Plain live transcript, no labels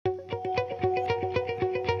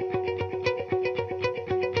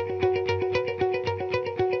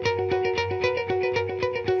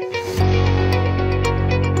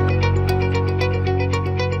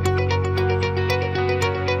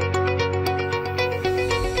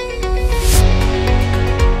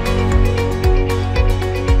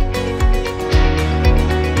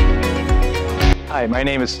Hi, my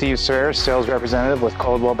name is Steve Sawyer, sales representative with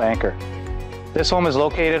Coldwell Banker. This home is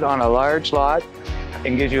located on a large lot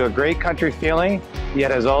and gives you a great country feeling,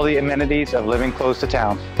 yet has all the amenities of living close to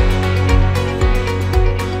town.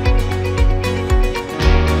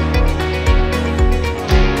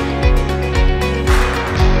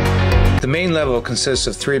 The main level consists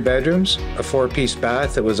of 3 bedrooms, a 4-piece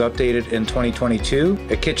bath that was updated in 2022,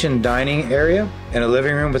 a kitchen dining area, and a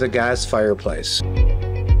living room with a gas fireplace.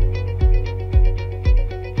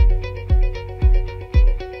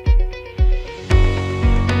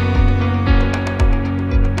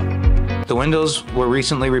 The windows were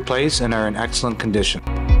recently replaced and are in excellent condition.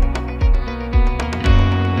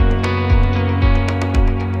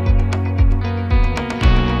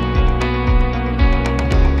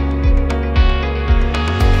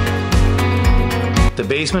 The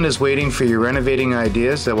basement is waiting for your renovating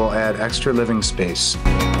ideas that will add extra living space.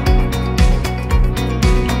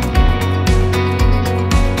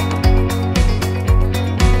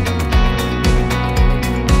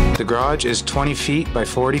 The garage is 20 feet by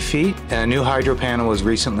 40 feet and a new hydro panel was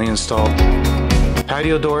recently installed.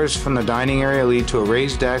 Patio doors from the dining area lead to a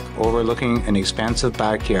raised deck overlooking an expansive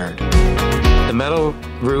backyard. The metal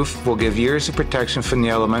roof will give years of protection from the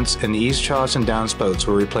elements, and the eaves troughs and downspouts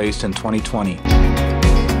were replaced in 2020.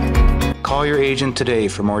 Call your agent today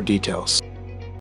for more details.